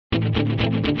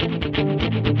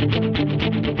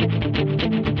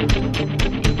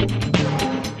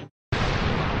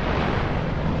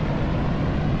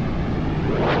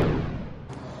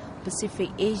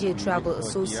Pacific Asia Travel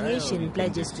Association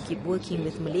pledges to keep working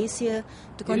with Malaysia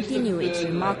to continue its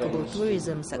remarkable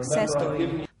tourism success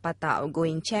story. PATA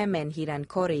outgoing chairman Hiran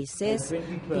Kore says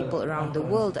people around the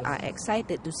world are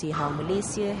excited to see how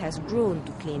Malaysia has grown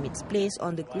to claim its place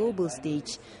on the global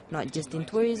stage, not just in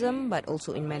tourism but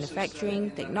also in manufacturing,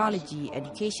 technology,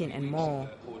 education and more.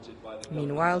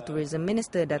 Meanwhile, Tourism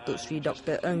Minister Datuk Sri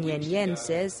Dr. Ng Yen Yen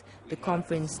says the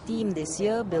conference theme this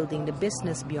year, Building the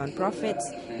Business Beyond Profits,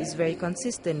 is very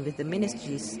consistent with the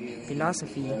ministry's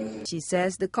philosophy. She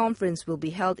says the conference will be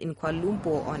held in Kuala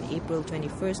Lumpur on April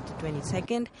 21st to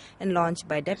 22nd and launched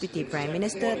by Deputy Prime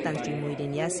Minister Tan Sri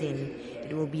Muhyiddin Yassin.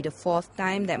 It will be the fourth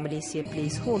time that Malaysia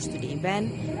plays host to the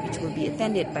event, which will be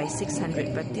attended by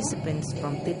 600 participants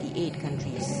from 38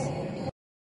 countries.